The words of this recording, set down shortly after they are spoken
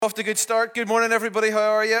Off to a good start. Good morning, everybody.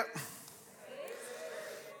 How are you?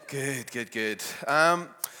 Good.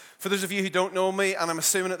 For those of you who don't know me, and I'm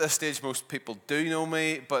assuming at this stage most people do know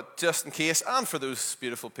me, but just in case, and for those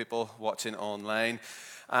beautiful people watching online,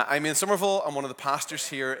 I'm Ian Somerville. I'm one of the pastors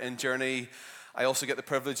here in Journey. I also get the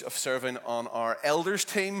privilege of serving on our elders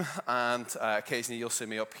team, and occasionally you'll see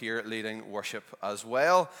me up here leading worship as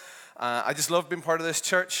well. I just love being part of this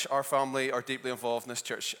church. Our family are deeply involved in this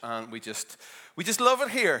church, and we just love it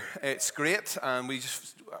here. It's great, and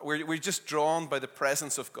we're just drawn by the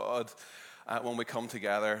presence of God when we come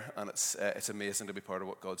together, and it's amazing to be part of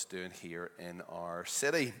what God's doing here in our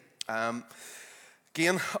city.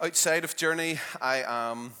 Again, outside of Journey, I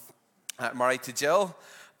am married to Jill,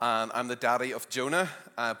 and I'm the daddy of Jonah,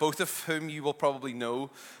 both of whom you will probably know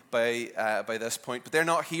by this point, but they're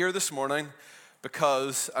not here this morning.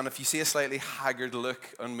 Because, and if you see a slightly haggard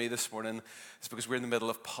look on me this morning, it's because we're in the middle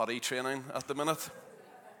of potty training at the minute.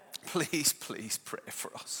 Please pray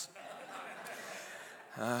for us.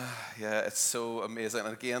 Yeah, it's so amazing.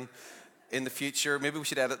 And again, in the future, maybe we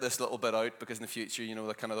should edit this little bit out, because in the future, you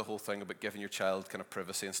know, the whole thing about giving your child kind of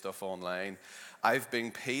privacy and stuff online. I've been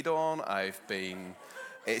peed on,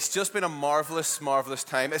 it's just been a marvelous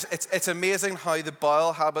time. It's amazing how the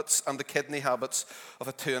bowel habits and the kidney habits of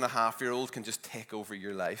a 2.5-year-old can just take over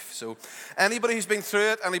your life. So anybody who's been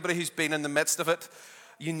through it, anybody who's been in the midst of it,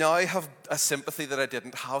 you now have a sympathy that I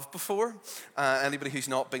didn't have before. Anybody who's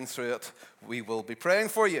not been through it, we will be praying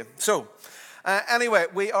for you. So anyway,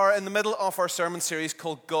 we are in the middle of our sermon series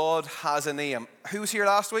called God Has a Name. Who was here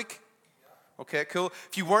last week? Okay, cool.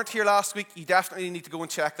 If you weren't here last week, you definitely need to go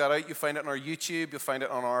and check that out. You'll find it on our YouTube. You'll find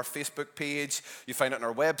it on our Facebook page. You'll find it on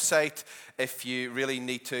our website. If you really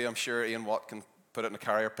need to, I'm sure Ian Watt can put it in a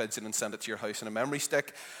carrier pigeon and send it to your house in a memory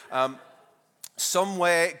stick. Some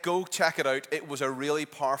way, go check it out. It was a really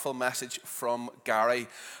powerful message from Gary.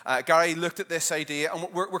 Gary looked at this idea, and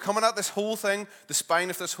we're coming at this whole thing. The spine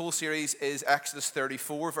of this whole series is Exodus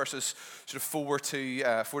 34, verses sort of 4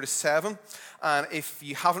 to 7. And if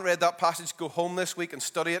you haven't read that passage, go home this week and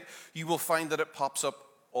study it. You will find that it pops up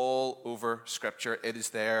all over Scripture. It is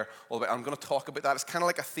there. I'm going to talk about that. It's kind of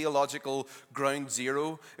like a theological ground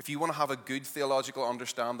zero. If you want to have a good theological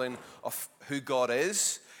understanding of who God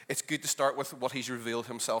is, it's good to start with what he's revealed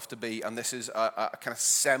himself to be, and this is a kind of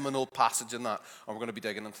seminal passage in that, and we're going to be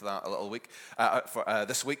digging into that a little week,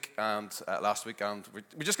 this week and last week, and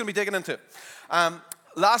we're just going to be digging into it.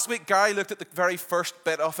 Last week, Gary looked at the very first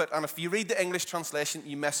bit of it, and if you read the English translation,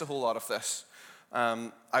 you miss a whole lot of this.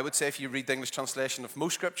 I would say if you read the English translation of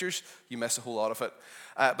most scriptures, you miss a whole lot of it.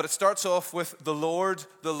 But it starts off with the Lord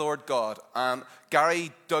God, and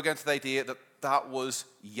Gary dug into the idea that was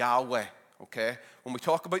Yahweh. Okay, when we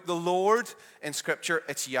talk about the Lord in Scripture,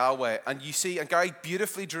 it's Yahweh, and you see, and Gary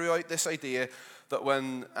beautifully drew out this idea that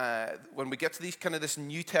when we get to this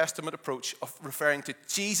New Testament approach of referring to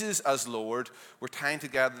Jesus as Lord, we're tying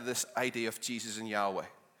together this idea of Jesus and Yahweh.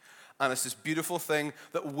 And it's this beautiful thing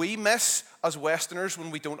that we miss as Westerners when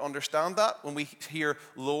we don't understand that. When we hear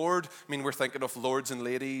Lord, we're thinking of lords and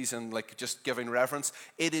ladies and like just giving reverence.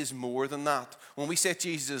 It is more than that. When we say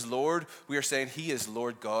Jesus is Lord, we are saying he is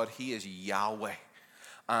Lord God. He is Yahweh.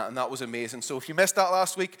 And that was amazing. So if you missed that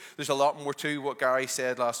last week, there's a lot more to what Gary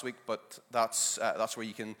said last week, but that's where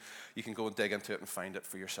you can go and dig into it and find it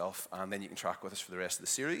for yourself, and then you can track with us for the rest of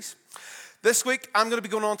the series. This week, I'm going to be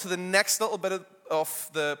going on to the next little bit of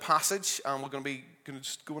the passage, and we're going to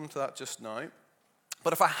just go into that just now.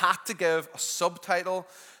 But if I had to give a subtitle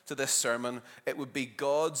to this sermon, it would be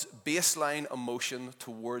God's baseline emotion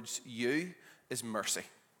towards you is mercy.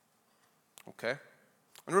 Okay?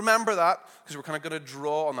 And remember that, because we're kind of going to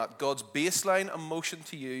draw on that. God's baseline emotion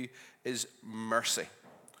to you is mercy.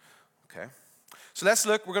 Okay? So let's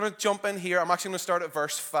look. We're going to jump in here. I'm actually going to start at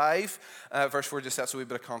verse 5. Verse 4 just sets a wee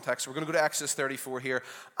bit of context. So we're going to go to Exodus 34 here.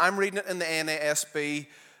 I'm reading it in the NASB.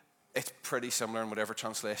 It's pretty similar in whatever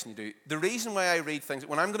translation you do. The reason why I read things,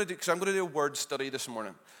 because I'm going to do a word study this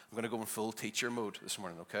morning. I'm going to go in full teacher mode this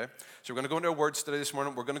morning, okay? So we're going to go into a word study this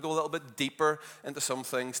morning. We're going to go a little bit deeper into some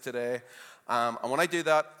things today. And when I do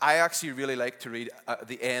that, I actually really like to read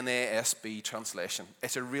the NASB translation.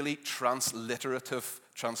 It's a really transliterative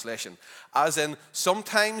translation. As in,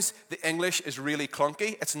 sometimes the English is really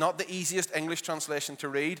clunky. It's not the easiest English translation to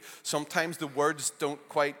read. Sometimes the words don't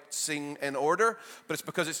quite sing in order, but it's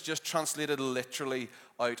because it's just translated literally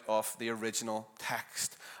out of the original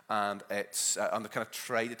text. And it's, and they kind of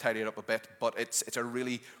try to tidy it up a bit, but it's a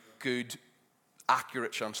really good,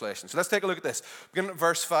 accurate translation. So let's take a look at this. We're going to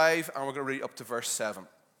verse 5, and we're going to read up to verse 7.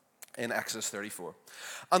 in Exodus 34.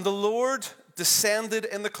 And the Lord descended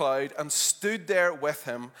in the cloud and stood there with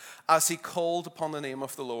him as he called upon the name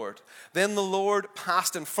of the Lord. Then the Lord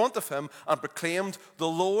passed in front of him and proclaimed, the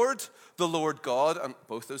Lord God, and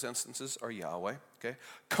both those instances are Yahweh, okay?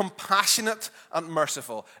 Compassionate and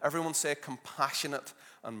merciful. Everyone say compassionate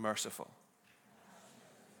and merciful.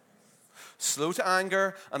 Slow to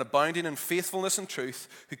anger and abounding in faithfulness and truth,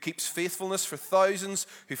 who keeps faithfulness for thousands,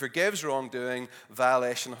 who forgives wrongdoing,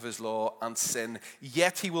 violation of his law, and sin.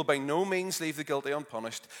 Yet he will by no means leave the guilty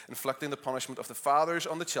unpunished, inflicting the punishment of the fathers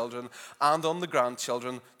on the children and on the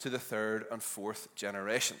grandchildren to the third and fourth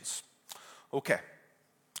generations. Okay.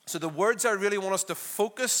 So the words I really want us to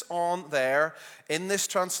focus on there in this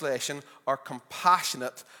translation are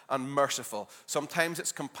compassionate and merciful. Sometimes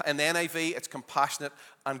it's in the NIV, it's compassionate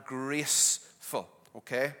and graceful,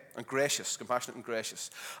 okay? And gracious, compassionate and gracious.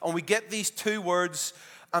 And we get these two words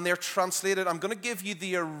and they're translated. I'm going to give you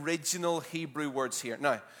the original Hebrew words here.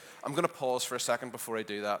 Now, I'm going to pause for a second before I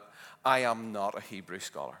do that. I am not a Hebrew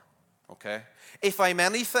scholar. Okay? If I'm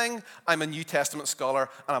anything, I'm a New Testament scholar,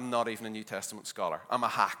 and I'm not even a New Testament scholar. I'm a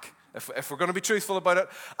hack. If we're going to be truthful about it,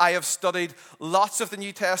 I have studied lots of the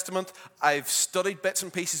New Testament. I've studied bits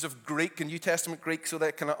and pieces of Greek and New Testament Greek so that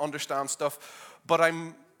I can understand stuff. But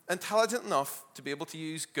I'm intelligent enough to be able to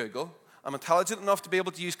use Google. I'm intelligent enough to be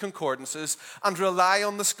able to use concordances and rely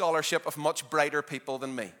on the scholarship of much brighter people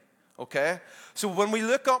than me. Okay? So when we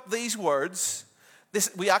look up these words,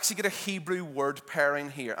 we actually get a Hebrew word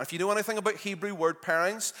pairing here. And if you know anything about Hebrew word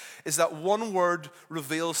pairings, is that one word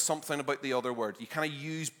reveals something about the other word. You kind of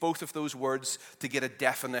use both of those words to get a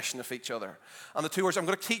definition of each other. And the two words, I'm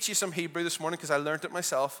going to teach you some Hebrew this morning because I learned it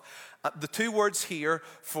myself. The two words here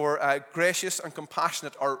for gracious and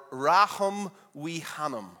compassionate are rahum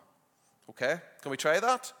vihanam. Okay? Can we try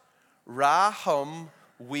that? Rahum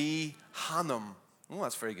vihanam. Oh,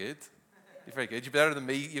 that's very good. You're very good. You're better than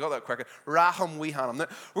me. You got that quicker. Rahum vihanam. Now,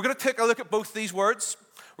 we're going to take a look at both these words.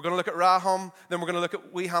 We're going to look at rahum, then we're going to look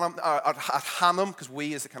at vihanam, at hanam, because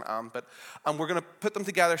we is the kind of and bit, and we're going to put them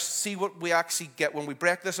together, see what we actually get when we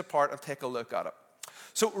break this apart and take a look at it.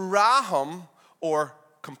 So rahum, or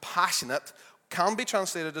compassionate, can be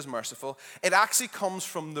translated as merciful. It actually comes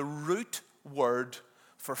from the root word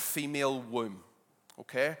for female womb.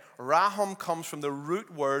 Okay? Rahum comes from the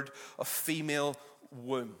root word of female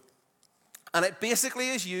womb. And it basically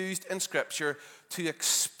is used in Scripture to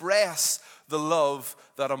express the love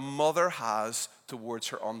that a mother has towards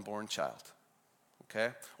her unborn child, okay,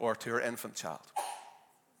 or to her infant child,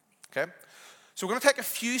 okay? So we're going to take a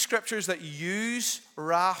few scriptures that use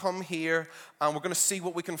rahum here, and we're going to see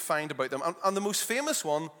what we can find about them. And the most famous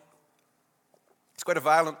one, it's quite a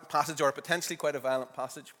violent passage, or potentially quite a violent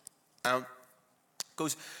passage,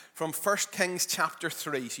 goes from 1 Kings chapter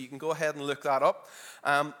 3, so you can go ahead and look that up.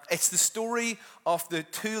 It's the story of the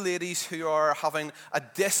two ladies who are having a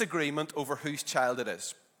disagreement over whose child it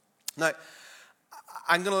is. Now,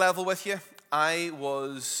 I'm going to level with you. I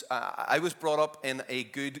was brought up in a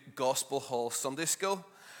good Gospel Hall Sunday school,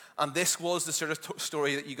 and this was the sort of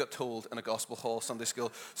story that you got told in a Gospel Hall Sunday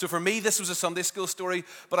school. So for me, this was a Sunday school story,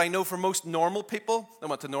 but I know for most normal people that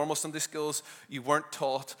went to normal Sunday schools, you weren't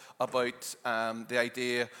taught about the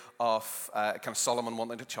idea of kind of Solomon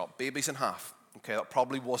wanting to chop babies in half. Okay, that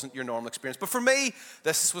probably wasn't your normal experience. But for me,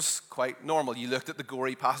 this was quite normal. You looked at the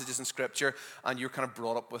gory passages in Scripture, and you're kind of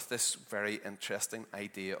brought up with this very interesting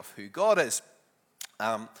idea of who God is.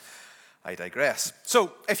 I digress.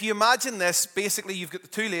 So, if you imagine this, basically you've got the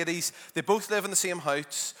two ladies. They both live in the same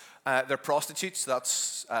house. They're prostitutes.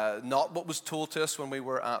 That's not what was told to us when we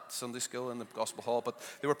were at Sunday school in the Gospel Hall, but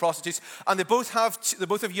they were prostitutes. And they both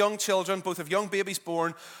have young children, both have young babies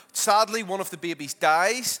born. Sadly, one of the babies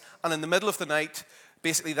dies, and in the middle of the night,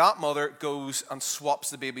 basically that mother goes and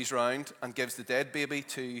swaps the babies around and gives the dead baby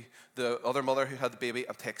to the other mother who had the baby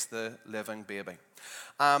and takes the living baby.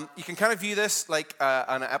 You can kind of view this like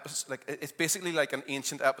an episode, like it's basically like an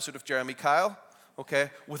ancient episode of Jeremy Kyle,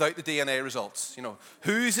 okay, without the DNA results. You know,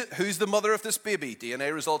 who's the mother of this baby?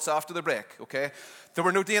 DNA results after the break, okay? There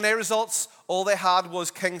were no DNA results. All they had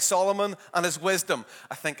was King Solomon and his wisdom.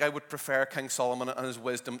 I think I would prefer King Solomon and his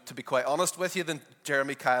wisdom, to be quite honest with you, than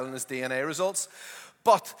Jeremy Kyle and his DNA results.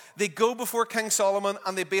 But they go before King Solomon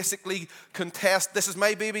and they basically contest, this is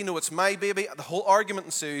my baby, no, it's my baby. The whole argument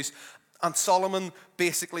ensues. And Solomon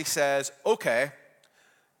basically says, okay,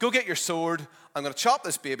 go get your sword. I'm going to chop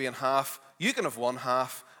this baby in half. You can have one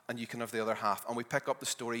half and you can have the other half. And we pick up the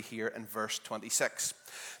story here in verse 26. It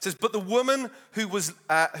says, but the woman whose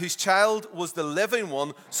child was the living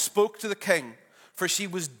one spoke to the king, for she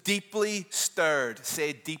was deeply stirred.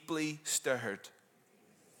 Say, deeply stirred.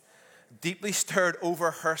 deeply stirred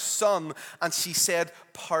over her son, and she said,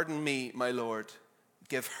 "Pardon me, my lord.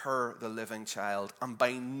 Give her the living child, and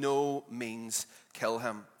by no means kill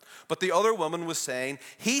him." But the other woman was saying,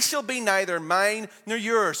 "He shall be neither mine nor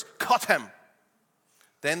yours. Cut him."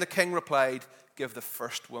 Then the king replied, "Give the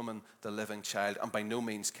first woman the living child, and by no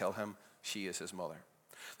means kill him. She is his mother."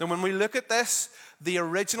 Now, when we look at this, the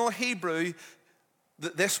original Hebrew,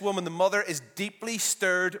 this woman, the mother, is deeply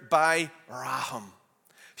stirred by raham.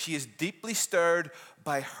 She is deeply stirred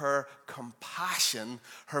by her compassion,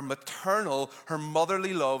 her maternal, her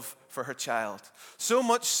motherly love for her child. So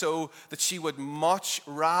much so that she would much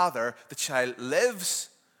rather the child lives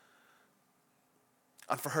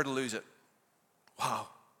and for her to lose it. Wow.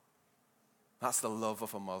 That's the love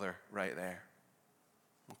of a mother right there.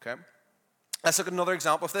 Okay? Let's look at another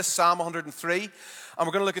example of this, Psalm 103. And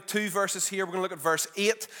we're going to look at two verses here. We're going to look at verse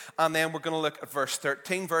 8, and then we're going to look at verse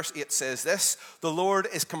 13. Verse 8 says this: "The Lord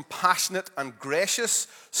is compassionate and gracious,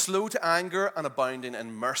 slow to anger and abounding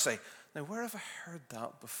in mercy." Now, where have I heard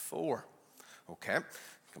that before? Okay,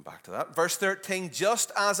 come back to that. Verse 13,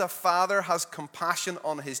 "Just as a father has compassion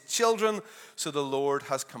on his children, so the Lord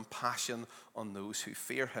has compassion on those who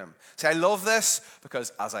fear him." See, I love this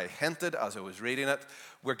because, as I hinted as I was reading it,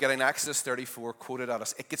 we're getting Exodus 34 quoted at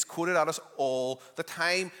us. It gets quoted at us all the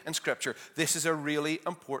time in Scripture. This is a really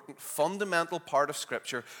important, fundamental part of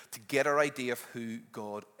Scripture to get our idea of who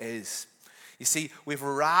God is. You see, we have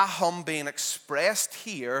Raham being expressed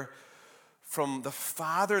here from the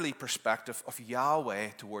fatherly perspective of Yahweh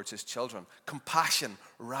towards his children. Compassion,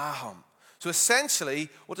 Raham. So essentially,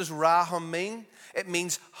 what does Raham mean? It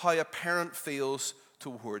means how a parent feels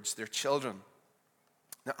towards their children.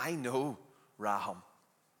 Now, I know Raham.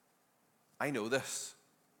 I know this.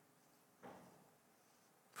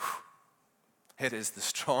 It is the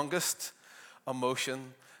strongest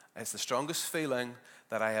emotion, it's the strongest feeling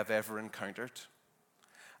that I have ever encountered.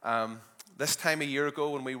 This time a year ago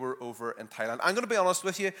when we were over in Thailand, I'm going to be honest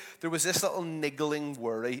with you, there was this little niggling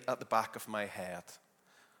worry at the back of my head.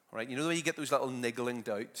 All right, you know the way you get those little niggling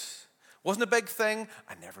doubts? Wasn't a big thing.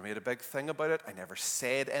 I never made a big thing about it. I never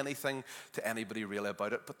said anything to anybody really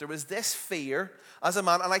about it. But there was this fear as a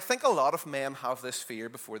man, and I think a lot of men have this fear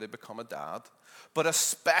before they become a dad. But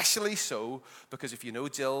especially so because if you know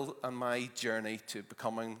Jill and my journey to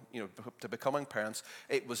becoming parents,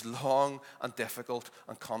 it was long and difficult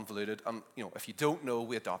and convoluted. And if you don't know,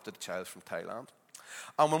 we adopted a child from Thailand.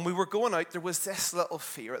 And when we were going out, there was this little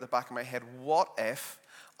fear at the back of my head: what if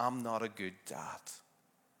I'm not a good dad?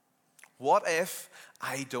 What if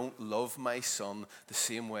I don't love my son the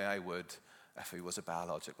same way I would if he was a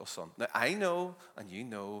biological son? Now, I know, and you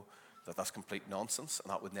know, that that's complete nonsense,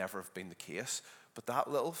 and that would never have been the case. But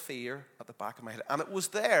that little fear at the back of my head, and it was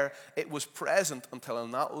there, it was present until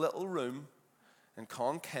in that little room in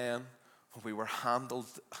Con Ken, when we were handed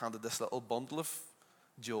this little bundle of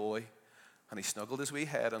joy, and he snuggled his wee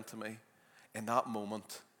head into me. In that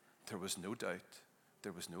moment, there was no doubt,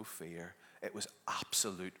 there was no fear. It was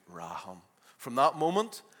absolute Raham. From that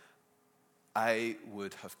moment, I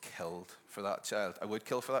would have killed for that child. I would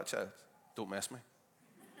kill for that child. Don't mess me.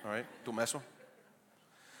 All right? Don't mess with me.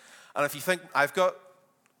 And if you think I've got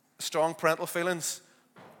strong parental feelings,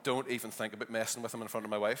 don't even think about messing with them in front of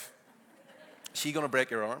my wife. She's going to break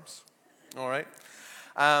your arms. All right?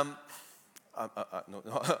 No,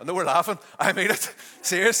 I know we're laughing. I mean it.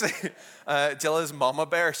 Seriously. Jill is mama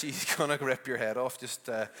bear. She's going to rip your head off.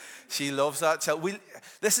 She loves that child.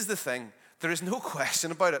 This is the thing. There is no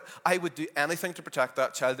question about it. I would do anything to protect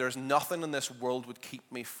that child. There is nothing in this world would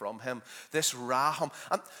keep me from him. This Raham.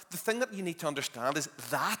 And the thing that you need to understand is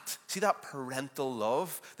that, see that parental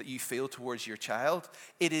love that you feel towards your child?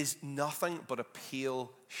 It is nothing but a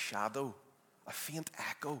pale shadow, a faint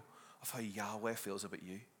echo of how Yahweh feels about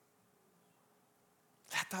you.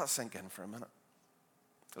 Let that sink in for a minute.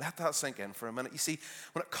 Let that sink in for a minute. You see,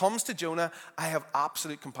 when it comes to Jonah, I have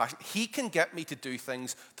absolute compassion. He can get me to do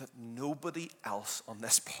things that nobody else on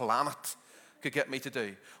this planet could get me to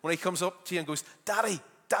do. When he comes up to you and goes, "Daddy,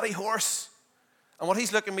 Daddy horse." And what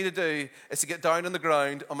he's looking me to do is to get down on the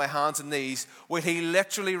ground on my hands and knees where he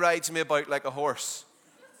literally rides me about like a horse.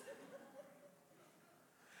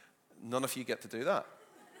 None of you get to do that.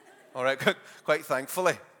 All right, quite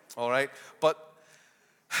thankfully. All right, but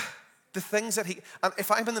the things that and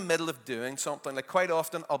if I'm in the middle of doing something, like quite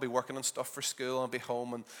often I'll be working on stuff for school, I'll be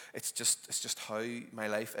home, and it's just how my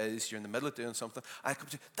life is. You're in the middle of doing something, I come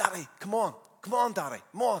to "Daddy, come on, Daddy,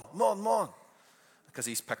 come on," because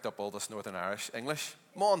he's picked up all this Northern Irish English.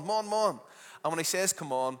 Come on. And when he says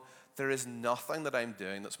 "come on," there is nothing that I'm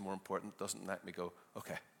doing that's more important. Doesn't let me go,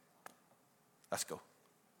 "Okay, let's go.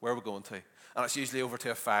 Where are we going to? And it's usually over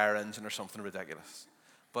to a fire engine or something ridiculous.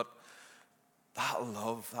 But that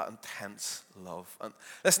love, that intense love. And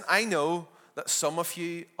listen, I know that some of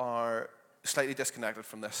you are slightly disconnected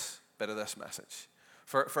from this bit of this message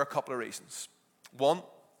for a couple of reasons. One,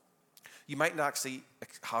 you might not actually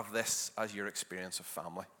have this as your experience of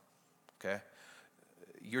family, okay?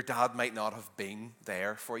 Your dad might not have been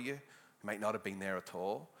there for you. He might not have been there at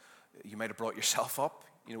all. You might have brought yourself up.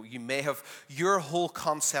 You know, you may have your whole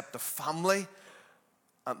concept of family.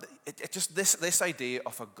 And it just this idea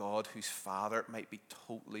of a God whose father might be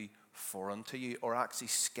totally foreign to you or actually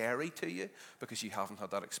scary to you because you haven't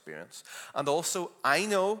had that experience. And also, I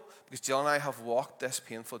know, because Jill and I have walked this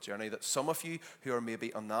painful journey, that some of you who are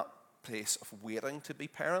maybe on that place of waiting to be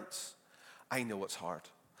parents, I know it's hard.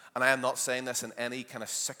 And I am not saying this in any kind of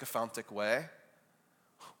sycophantic way.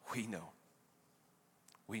 We know.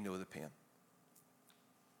 We know the pain.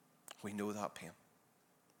 We know that pain.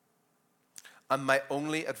 And my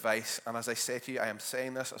only advice, and as I say to you, I am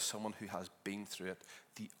saying this as someone who has been through it,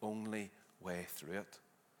 the only way through it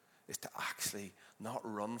is to actually not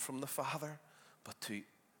run from the Father, but to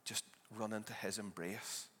just run into his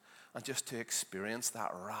embrace and just to experience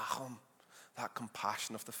that racham, that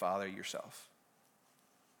compassion of the Father yourself.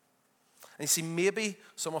 And you see, maybe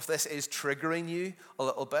some of this is triggering you a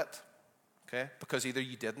little bit, okay? Because either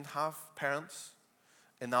you didn't have parents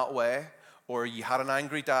in that way, or you had an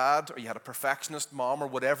angry dad, or you had a perfectionist mom, or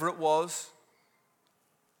whatever it was.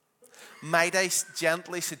 Might I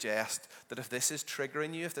gently suggest that if this is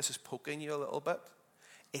triggering you, if this is poking you a little bit,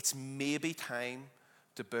 it's maybe time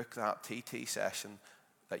to book that TT session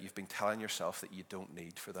that you've been telling yourself that you don't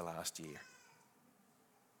need for the last year.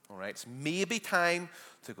 All right, it's maybe time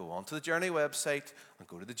to go onto the Journey website and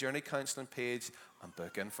go to the Journey counselling page and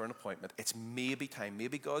book in for an appointment. It's maybe time.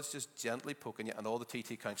 Maybe God's just gently poking you, and all the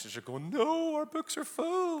TT counselors are going, no, our books are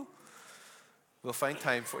full. We'll find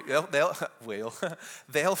time for you.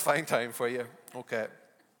 They'll find time for you. Okay.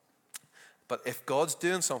 But if God's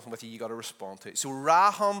doing something with you, you got to respond to it. So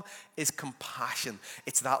Racham is compassion.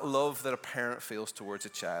 It's that love that a parent feels towards a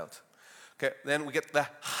child. Okay. Then we get the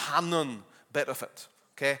Hanan bit of it.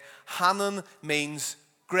 Okay, Hanan means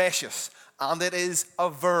gracious, and it is a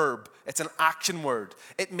verb. It's an action word.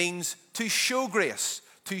 It means to show grace,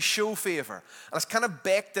 to show favor. And it's kind of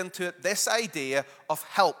baked into it this idea of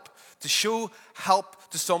help, to show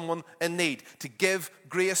help to someone in need, to give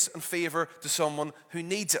grace and favor to someone who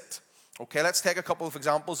needs it. Okay, let's take a couple of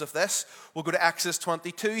examples of this. We'll go to Exodus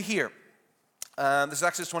 22 here. This is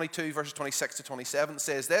Exodus 22, verses 26 to 27. It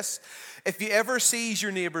says this: if you ever seize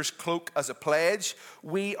your neighbor's cloak as a pledge,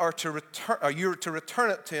 you are to return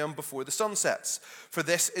it to him before the sun sets. For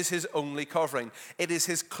this is his only covering. It is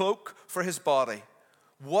his cloak for his body.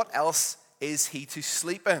 What else is he to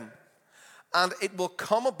sleep in? And it will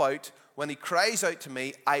come about when he cries out to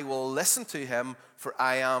me, I will listen to him, for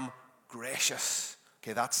I am gracious.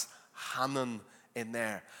 Okay, that's Hanan in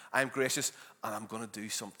there. I am gracious, and I'm going to do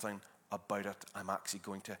something about it. I'm actually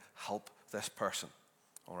going to help this person.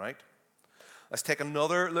 All right? Let's take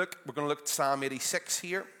another look. We're going to look at Psalm 86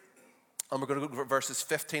 here. And we're going to look at verses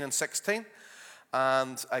 15 and 16.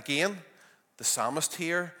 And again, the psalmist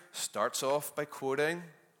here starts off by quoting,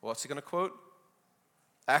 what's he going to quote?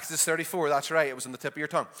 Exodus 34, that's right, it was on the tip of your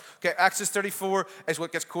tongue. Okay, Exodus 34 is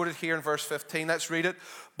what gets quoted here in verse 15. Let's read it.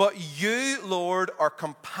 But you, Lord, are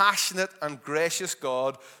compassionate and gracious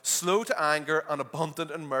God, slow to anger and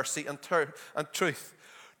abundant in mercy and truth.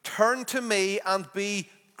 Turn to me and be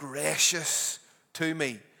gracious to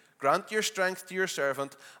me. Grant your strength to your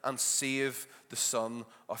servant and save the son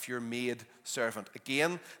of your maid servant.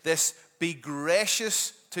 Again, this be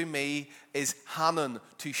gracious to me is Hanan,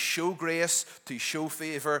 to show grace, to show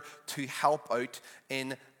favor, to help out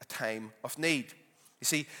in a time of need. You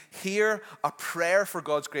see, here, a prayer for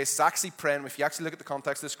God's grace is actually praying, if you actually look at the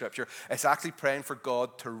context of the scripture, it's actually praying for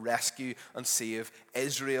God to rescue and save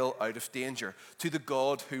Israel out of danger, to the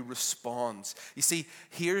God who responds. You see,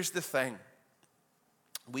 here's the thing.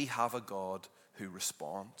 We have a God who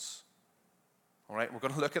responds. All right, we're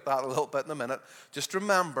going to look at that a little bit in a minute. Just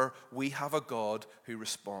remember, we have a God who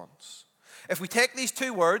responds. If we take these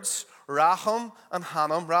two words, Racham and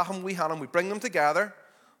Hanan, Racham, we bring them together,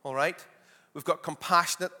 all right? We've got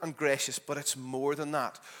compassionate and gracious, but it's more than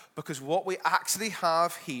that. Because what we actually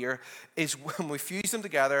have here is, when we fuse them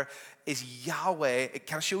together, is Yahweh. It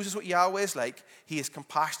kind of shows us what Yahweh is like. He is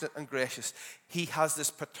compassionate and gracious. He has this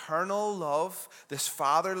paternal love, this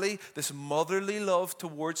fatherly, this motherly love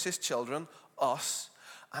towards his children, us,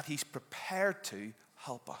 and he's prepared to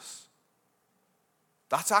help us.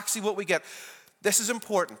 That's actually what we get. This is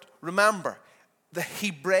important. Remember, the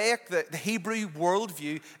Hebraic, the Hebrew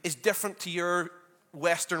worldview is different to your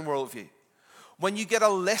Western worldview. When you get a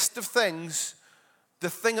list of things, the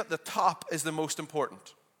thing at the top is the most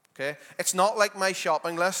important. Okay? It's not like my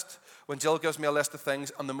shopping list when Jill gives me a list of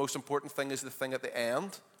things and the most important thing is the thing at the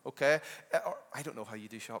end. Okay? I don't know how you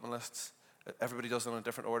do shopping lists. Everybody does them in a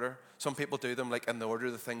different order. Some people do them like in the order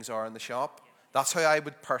the things are in the shop. That's how I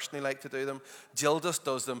would personally like to do them. Jill just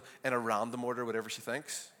does them in a random order, whatever she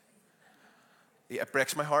thinks. Yeah, it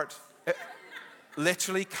breaks my heart. It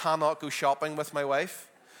literally cannot go shopping with my wife.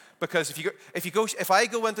 Because if I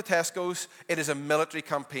go into Tesco's, it is a military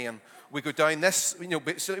campaign. We go down this, we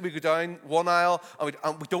go down one aisle,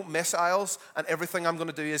 and we don't miss aisles, and everything I'm going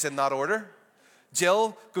to do is in that order.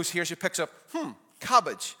 Jill goes here, she picks up,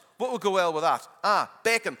 cabbage. What would go well with that?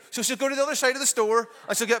 Bacon. So she'll go to the other side of the store,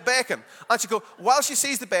 and she'll get bacon. And she'll go, while she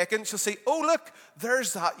sees the bacon, she'll say, oh, look,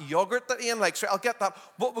 there's that yogurt that Ian likes. Right, I'll get that.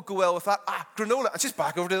 What would go well with that? Granola. And she's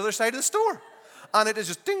back over to the other side of the store. And it is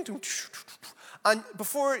just ding, ding, and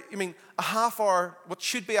before, a half hour, what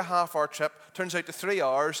should be a half hour trip, turns out to 3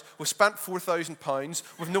 hours. We've spent £4,000.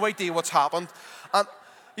 We've no idea what's happened. And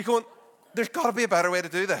you're going, there's got to be a better way to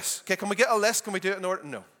do this. Okay, can we get a list? Can we do it in order?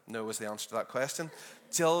 No is the answer to that question.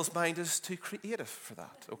 Jill's mind is too creative for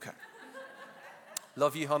that. Okay.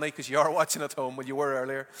 Love you, honey, because you are watching at home when you were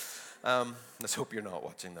earlier. Let's hope you're not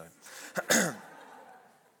watching now.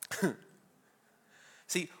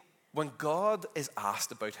 See, when God is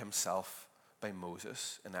asked about himself by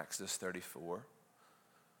Moses in Exodus 34,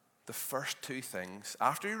 the first two things,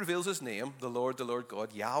 after he reveals his name, the Lord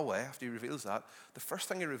God, Yahweh, after he reveals that, the first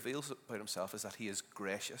thing he reveals about himself is that he is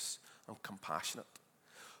gracious and compassionate.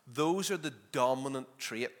 Those are the dominant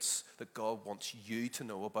traits that God wants you to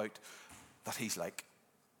know about that he's like.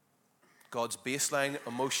 God's baseline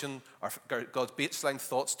emotion, or God's baseline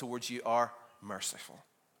thoughts towards you are merciful.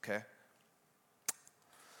 Okay?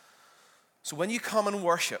 So when you come and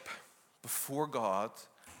worship before God,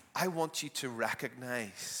 I want you to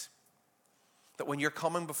recognize that when you're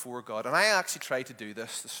coming before God, and I actually tried to do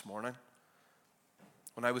this morning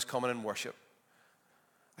when I was coming in worship,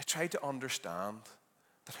 I tried to understand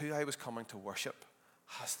that who I was coming to worship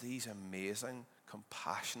has these amazing,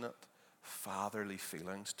 compassionate, fatherly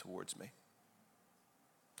feelings towards me.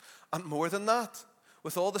 And more than that,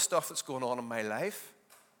 with all the stuff that's going on in my life,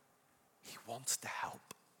 he wants to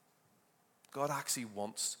help. God actually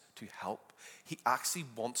wants to help. He actually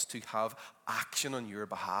wants to have action on your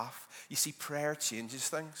behalf. You see, prayer changes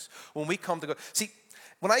things. When we come to God, see,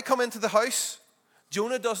 when I come into the house,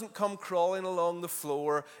 Jonah doesn't come crawling along the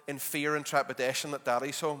floor in fear and trepidation that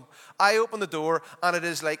Daddy's home. I open the door, and it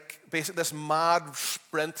is like basically this mad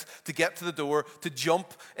sprint to get to the door, to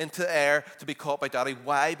jump into the air, to be caught by Daddy.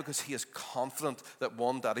 Why? Because he is confident that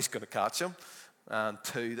one, Daddy's going to catch him, and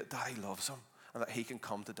two, that Daddy loves him, and that he can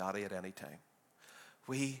come to Daddy at any time.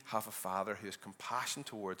 We have a Father who has compassion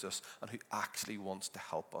towards us and who actually wants to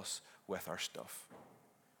help us with our stuff.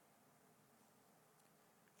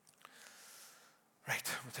 Right,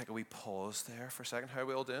 we'll take a wee pause there for a second. How are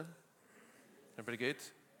we all doing? Everybody good?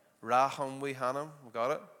 Raham we Hanam, we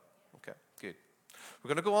got it? Okay, good. We're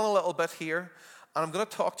going to go on a little bit here, and I'm going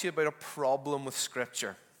to talk to you about a problem with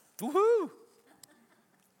Scripture. Woohoo!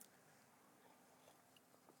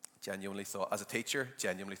 Genuinely thought, as a teacher,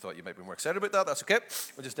 you might be more excited about that. That's okay.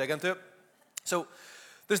 We'll just dig into it. So,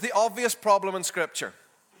 there's the obvious problem in Scripture.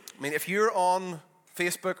 I mean, if you're on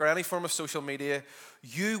Facebook or any form of social media,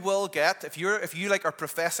 you will get, if you like are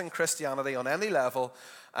professing Christianity on any level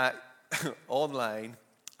online,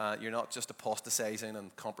 you're not just apostatizing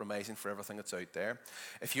and compromising for everything that's out there.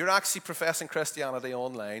 If you're actually professing Christianity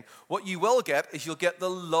online, what you will get is you'll get the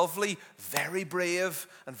lovely, very brave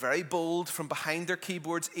and very bold from behind their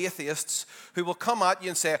keyboards atheists who will come at you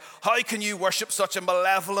and say, how can you worship such a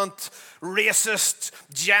malevolent, racist,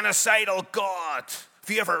 genocidal God?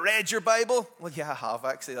 Have you ever read your Bible? Well, yeah, I have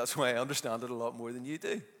actually. That's why I understand it a lot more than you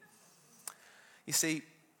do. You see,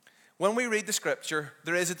 when we read the Scripture,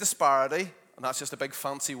 there is a disparity, and that's just a big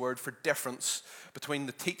fancy word for difference, between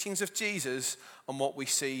the teachings of Jesus and what we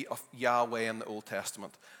see of Yahweh in the Old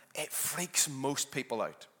Testament. It freaks most people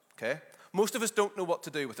out, okay? Most of us don't know what to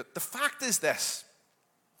do with it. The fact is this.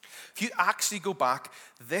 If you actually go back,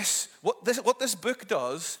 what this book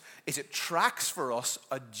does is it tracks for us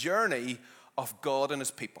a journey of God and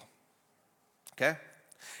his people. Okay?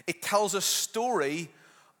 It tells a story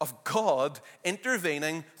of God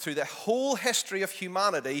intervening through the whole history of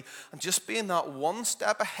humanity and just being that one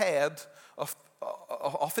step ahead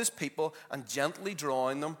of his people and gently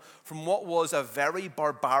drawing them from what was a very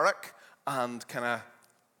barbaric and kind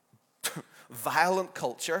of violent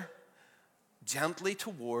culture gently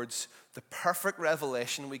towards the perfect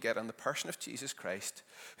revelation we get in the person of Jesus Christ,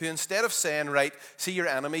 who instead of saying, right, see your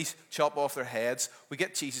enemies, chop off their heads, we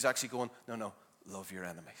get Jesus actually going, no, love your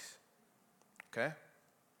enemies. Okay?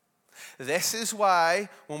 This is why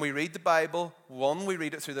when we read the Bible, one, we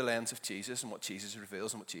read it through the lens of Jesus and what Jesus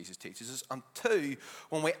reveals and what Jesus teaches us. And two,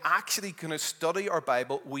 when we actually kind of study our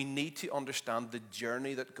Bible, we need to understand the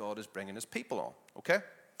journey that God is bringing his people on. Okay?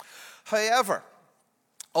 However,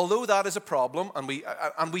 although that is a problem, and we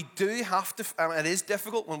do have to, it is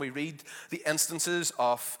difficult when we read the instances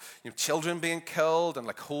of children being killed and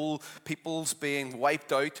like whole peoples being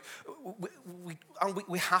wiped out.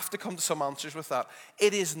 We have to come to some answers with that.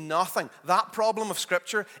 It is nothing. That problem of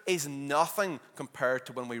Scripture is nothing compared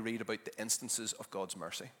to when we read about the instances of God's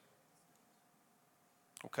mercy.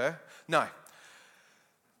 Okay? Now,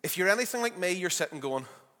 if you're anything like me, you're sitting going,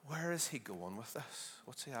 where is he going with this?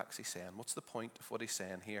 What's he actually saying? What's the point of what he's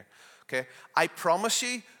saying here? Okay, I promise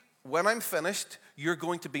you, when I'm finished, you're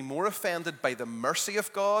going to be more offended by the mercy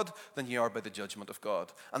of God than you are by the judgment of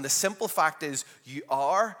God. And the simple fact is, you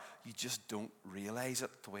just don't realize it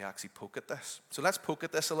till we actually poke at this. So let's poke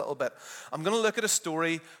at this a little bit. I'm going to look at a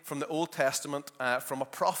story from the Old Testament from a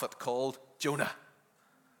prophet called Jonah.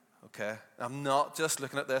 Okay, I'm not just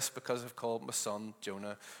looking at this because I've called my son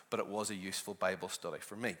Jonah, but it was a useful Bible study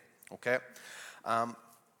for me. Okay,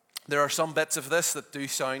 there are some bits of this that do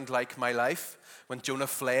sound like my life. When Jonah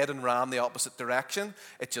fled and ran the opposite direction,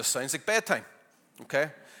 it just sounds like bedtime. Okay,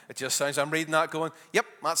 it just sounds, I'm reading that going, yep,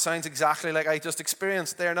 that sounds exactly like I just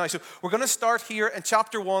experienced there now. So we're going to start here in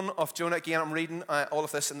chapter 1 of Jonah. Again, I'm reading all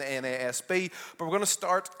of this in the NASB, but we're going to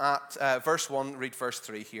start at verse 1, read verse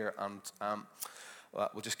 3 here, and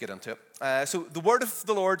we'll just get into it. So the word of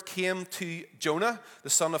the Lord came to Jonah, the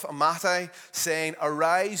son of Amittai, saying,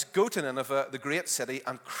 arise, go to Nineveh, the great city,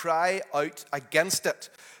 and cry out against it,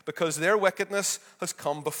 because their wickedness has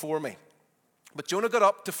come before me. But Jonah got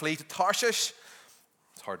up to flee to Tarshish,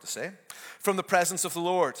 it's hard to say, from the presence of the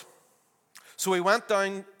Lord. So he went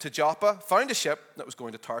down to Joppa, found a ship that was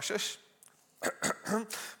going to Tarshish,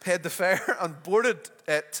 paid the fare and boarded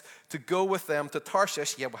it to go with them to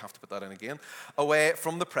Tarshish. Yeah, we'll have to put that in again. Away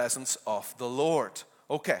from the presence of the Lord.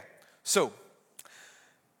 Okay, so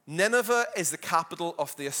Nineveh is the capital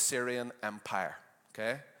of the Assyrian Empire.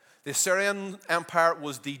 Okay, the Assyrian Empire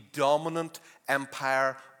was the dominant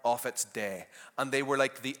empire of its day, and they were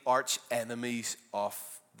like the arch enemies of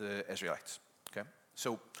the Israelites. Okay,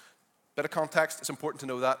 so bit of context. It's important to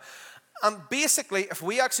know that. And basically, if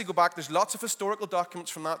we actually go back, there's lots of historical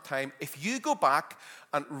documents from that time. If you go back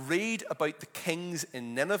and read about the kings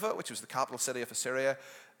in Nineveh, which was the capital city of Assyria,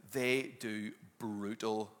 they do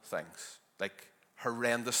brutal things, like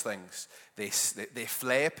horrendous things. They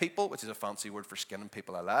flay people, which is a fancy word for skinning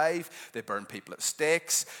people alive. They burn people at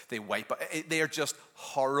stakes. They wipe. They are just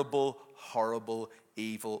horrible, horrible,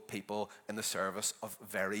 evil people in the service of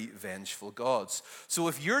very vengeful gods. So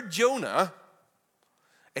if you're Jonah,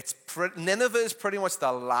 Nineveh is pretty much the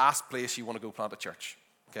last place you want to go plant a church.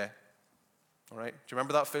 Okay? All right? Do you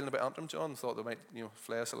remember that feeling about Antrim, John? Thought they might,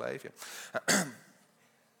 flay us alive? Yeah.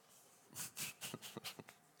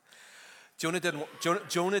 Jonah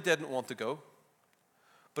didn't want to go.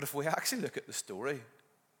 But if we actually look at the story,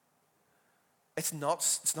 it's not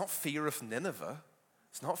fear of Nineveh.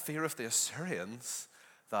 It's not fear of the Assyrians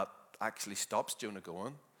that actually stops Jonah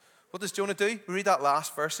going. What does Jonah do? We read that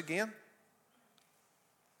last verse again.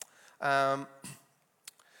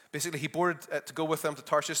 Basically, he boarded to go with them to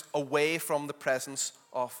Tarshish away from the presence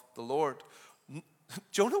of the Lord.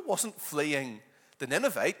 Jonah wasn't fleeing the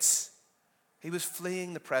Ninevites. He was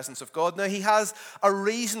fleeing the presence of God. Now, he has a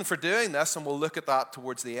reason for doing this, and we'll look at that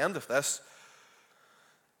towards the end of this.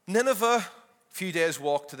 Nineveh, a few days'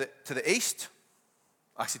 walk to the east.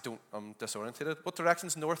 Actually, I'm disorientated. What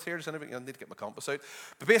direction's north here? Does anybody? I need to get my compass out.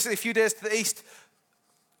 But basically, a few days to the east.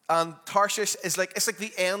 And Tarshish is like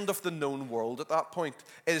the end of the known world at that point.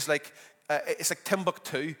 It's like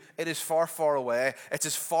Timbuktu. It is far, far away. It's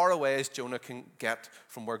as far away as Jonah can get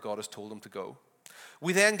from where God has told him to go.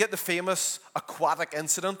 We then get the famous aquatic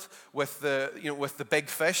incident with the big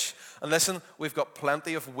fish. And listen, we've got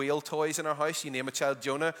plenty of whale toys in our house. You name a child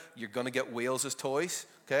Jonah, you're going to get whales as toys.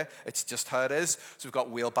 Okay, it's just how it is. So we've got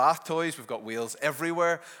whale bath toys. We've got whales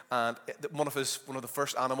everywhere. And one of the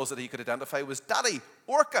first animals that he could identify was Daddy,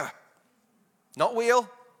 orca. Not whale,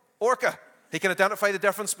 orca. He can identify the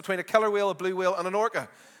difference between a killer whale, a blue whale, and an orca.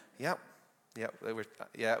 Yeah,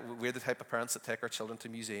 we're the type of parents that take our children to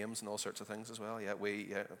museums and all sorts of things as well.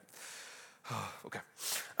 Okay.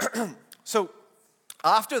 So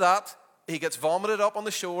after that, he gets vomited up on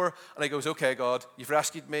the shore, and he goes, okay, God, you've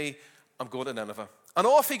rescued me. I'm going to Nineveh. And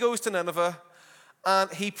off he goes to Nineveh,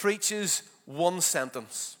 and he preaches one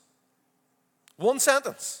sentence. One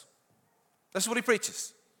sentence. This is what he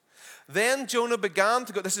preaches. Then Jonah began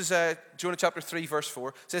to go, this is Jonah chapter 3, verse 4,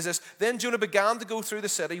 it says this, then Jonah began to go through the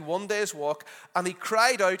city one day's walk, and he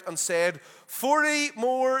cried out and said, 40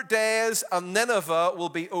 more days and Nineveh will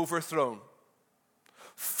be overthrown.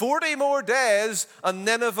 40 more days and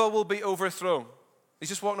Nineveh will be overthrown. He's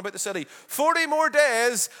just walking about the city. 40 more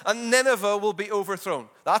days and Nineveh will be overthrown.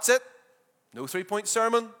 That's it. No 3-point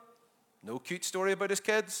sermon. No cute story about his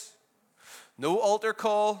kids. No altar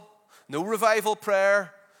call. No revival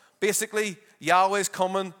prayer. Basically, Yahweh's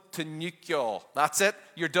coming to nuke y'all. That's it.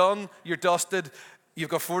 You're done. You're dusted.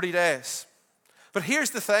 You've got 40 days. But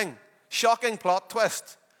here's the thing. Shocking plot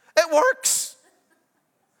twist. It works.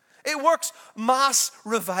 It works. Mass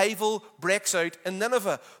revival breaks out in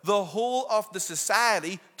Nineveh. The whole of the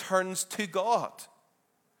society turns to God.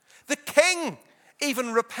 The king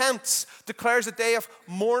even repents, declares a day of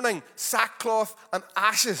mourning, sackcloth, and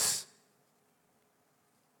ashes.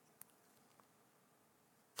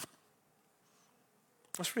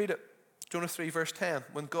 Let's read it. Jonah 3, verse 10.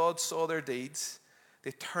 When God saw their deeds,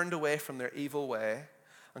 they turned away from their evil way,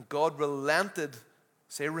 and God relented,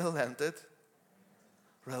 say relented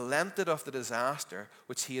of the disaster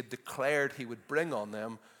which he had declared he would bring on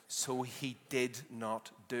them, so he did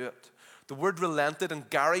not do it. The word relented, and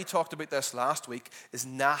Gary talked about this last week, is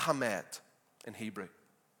nahamed in Hebrew.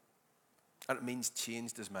 And it means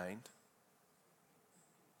changed his mind.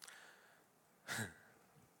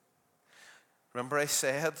 Remember I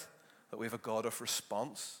said that we have a God of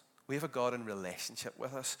response? We have a God in relationship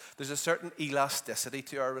with us. There's a certain elasticity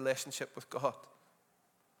to our relationship with God.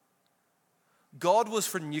 God was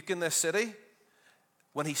for nuking this city.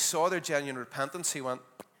 When he saw their genuine repentance, he went,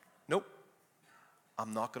 nope,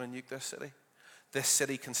 I'm not going to nuke this city. This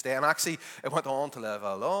city can stay. And actually, it went on to live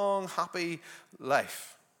a long, happy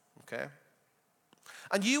life. Okay?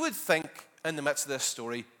 And you would think, in the midst of this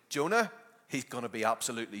story, Jonah, he's going to be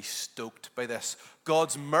absolutely stoked by this.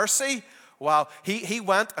 God's mercy. Wow, he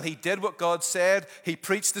went and he did what God said. He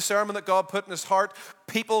preached the sermon that God put in his heart.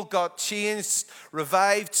 People got changed,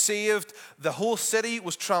 revived, saved. The whole city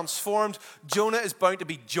was transformed. Jonah is bound to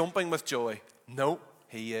be jumping with joy. No,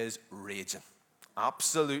 he is raging.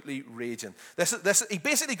 Absolutely raging. He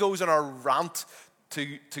basically goes on a rant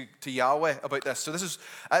to Yahweh about this. So this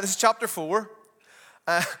is chapter 4.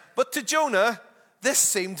 But to Jonah, this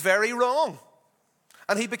seemed very wrong.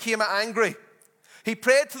 And he became angry. He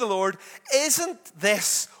prayed to the Lord, isn't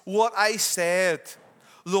this what I said,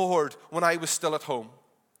 Lord, when I was still at home?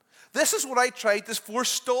 This is what I tried to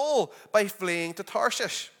forestall by fleeing to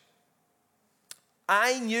Tarshish.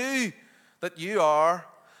 I knew that you are,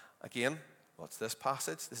 again, what's this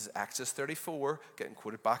passage? This is Exodus 34, getting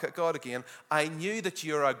quoted back at God again. I knew that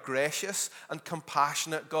you're a gracious and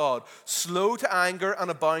compassionate God, slow to anger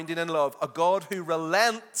and abounding in love, a God who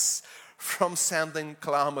relents from sending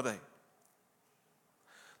calamity.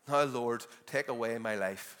 Now, Lord, take away my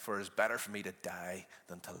life, for it is better for me to die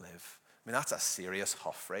than to live. I mean, that's a serious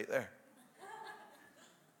huff right there.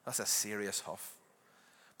 That's a serious huff.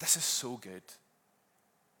 This is so good.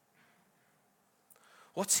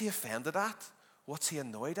 What's he offended at? What's he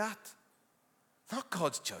annoyed at? Not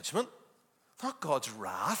God's judgment, not God's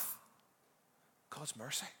wrath, God's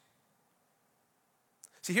mercy.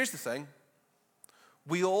 See, here's the thing.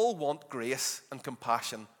 We all want grace and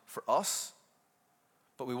compassion for us,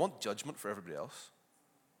 but we want judgment for everybody else.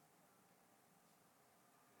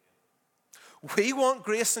 We want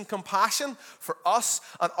grace and compassion for us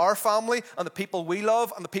and our family and the people we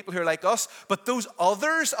love and the people who are like us. But those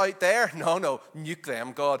others out there, no, nuke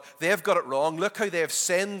them, God. They've got it wrong. Look how they've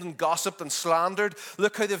sinned and gossiped and slandered.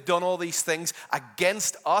 Look how they've done all these things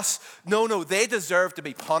against us. No, they deserve to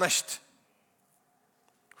be punished.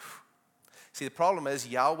 See, the problem is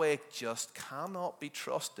Yahweh just cannot be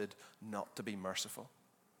trusted not to be merciful.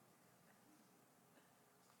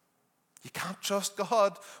 You can't trust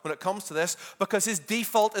God when it comes to this because his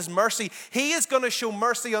default is mercy. He is going to show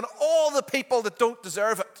mercy on all the people that don't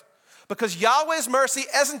deserve it. Because Yahweh's mercy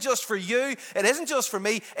isn't just for you, it isn't just for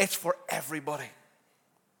me, it's for everybody.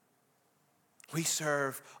 We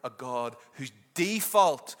serve a God whose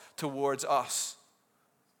default towards us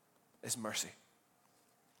is mercy.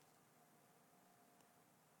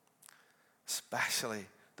 Especially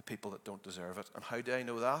the people that don't deserve it. And how do I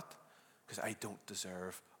know that? Because I don't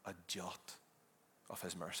deserve a jot of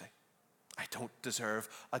his mercy. I don't deserve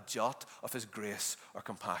a jot of his grace or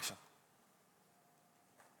compassion.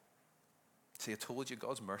 See, I told you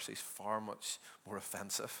God's mercy is far much more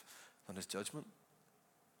offensive than his judgment.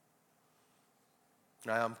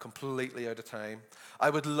 I am completely out of time. I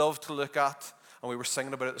would love to look at and we were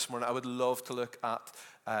singing about it this morning. I would love to look at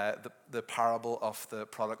the parable of the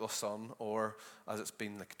prodigal son, or as it's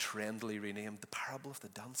been like trendily renamed, the parable of the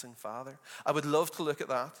dancing father. I would love to look at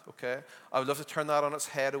that, okay? I would love to turn that on its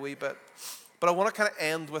head a wee bit. But I want to kind of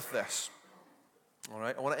end with this. All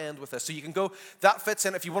right, I want to end with this. So you can go, that fits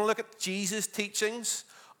in. If you want to look at Jesus' teachings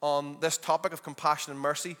on this topic of compassion and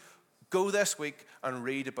mercy, go this week and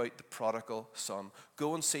read about the prodigal son.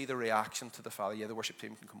 Go and see the reaction to the father. Yeah, the worship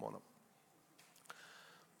team can come on up.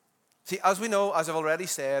 See, as we know, as I've already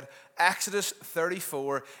said, Exodus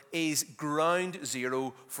 34 is ground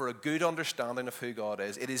zero for a good understanding of who God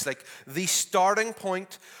is. It is like the starting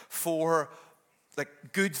point for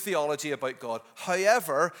like good theology about God.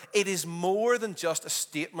 However, it is more than just a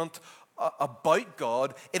statement about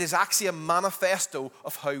God. It is actually a manifesto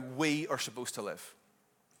of how we are supposed to live.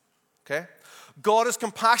 Okay? God is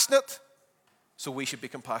compassionate, so we should be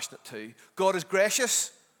compassionate too. God is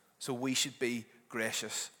gracious, so we should be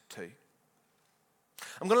gracious too.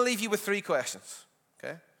 I'm going to leave you with 3 questions.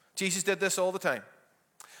 Okay? Jesus did this all the time.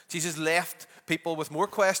 Jesus left people with more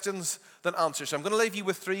questions than answers. So I'm going to leave you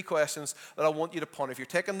with 3 questions that I want you to ponder. If you're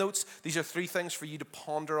taking notes, these are 3 things for you to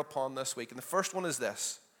ponder upon this week. And the first one is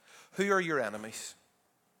this: who are your enemies?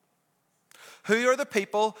 Who are the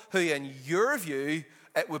people who, in your view,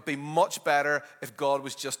 it would be much better if God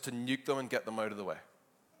was just to nuke them and get them out of the way?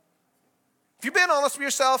 If you're being honest with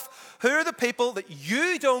yourself, who are the people that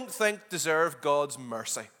you don't think deserve God's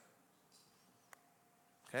mercy?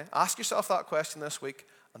 Okay? Ask yourself that question this week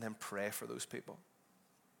and then pray for those people.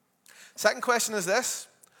 Second question is this: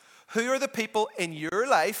 who are the people in your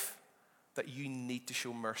life that you need to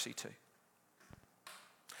show mercy to?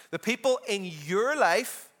 The people in your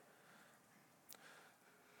life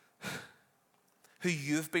who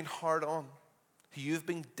you've been hard on, who you've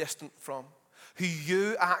been distant from, who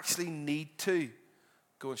you actually need to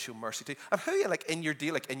go and show mercy to. And who, like in your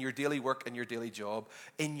daily work, in your daily job,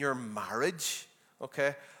 in your marriage,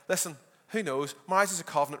 okay? Listen, who knows? Marriage is a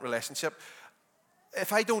covenant relationship.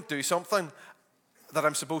 If I don't do something that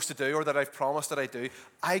I'm supposed to do or that I've promised that I do,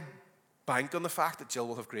 I bank on the fact that Jill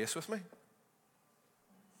will have grace with me.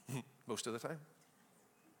 Most of the time.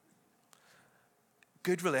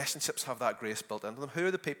 Good relationships have that grace built into them. Who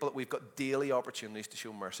are the people that we've got daily opportunities to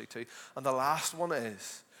show mercy to? And the last one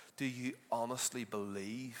is, do you honestly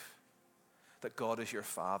believe that God is your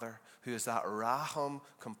Father, who has that raham,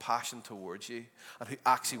 compassion towards you, and who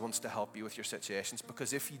actually wants to help you with your situations?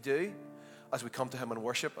 Because if you do, as we come to Him in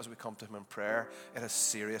worship, as we come to Him in prayer, it has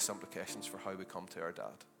serious implications for how we come to our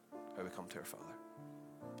dad, how we come to our Father.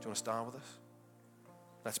 Do you want to stand with us?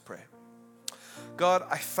 Let's pray. God,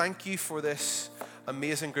 I thank you for this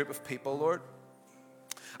amazing group of people, Lord.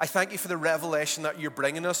 I thank you for the revelation that you're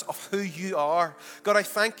bringing us of who you are. God, I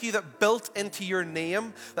thank you that built into your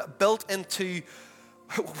name, that built into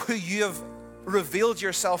who you have revealed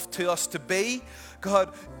yourself to us to be,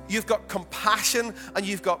 God, you've got compassion and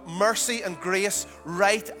you've got mercy and grace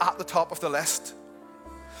right at the top of the list.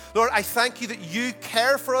 Lord, I thank you that you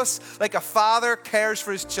care for us like a father cares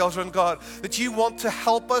for his children, God. That you want to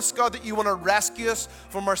help us, God, that you want to rescue us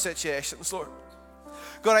from our situations, Lord.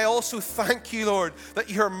 God, I also thank you, Lord, that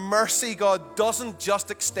your mercy, God, doesn't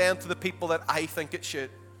just extend to the people that I think it should.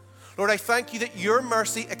 Lord, I thank you that your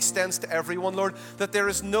mercy extends to everyone, Lord, that there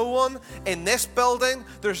is no one in this building,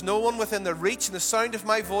 there's no one within the reach and the sound of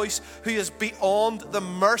my voice who is beyond the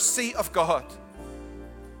mercy of God.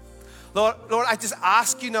 Lord, I just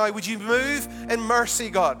ask you now, would you move in mercy,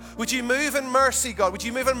 God? Would you move in mercy, God? Would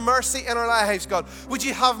you move in mercy in our lives, God? Would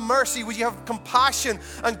you have mercy? Would you have compassion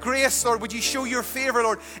and grace, Lord? Would you show your favor,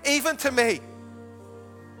 Lord, even to me?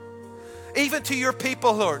 Even to your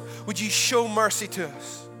people, Lord, would you show mercy to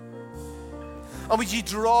us? And would you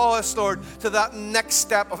draw us, Lord, to that next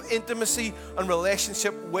step of intimacy and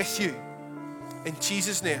relationship with you? In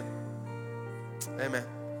Jesus' name, amen.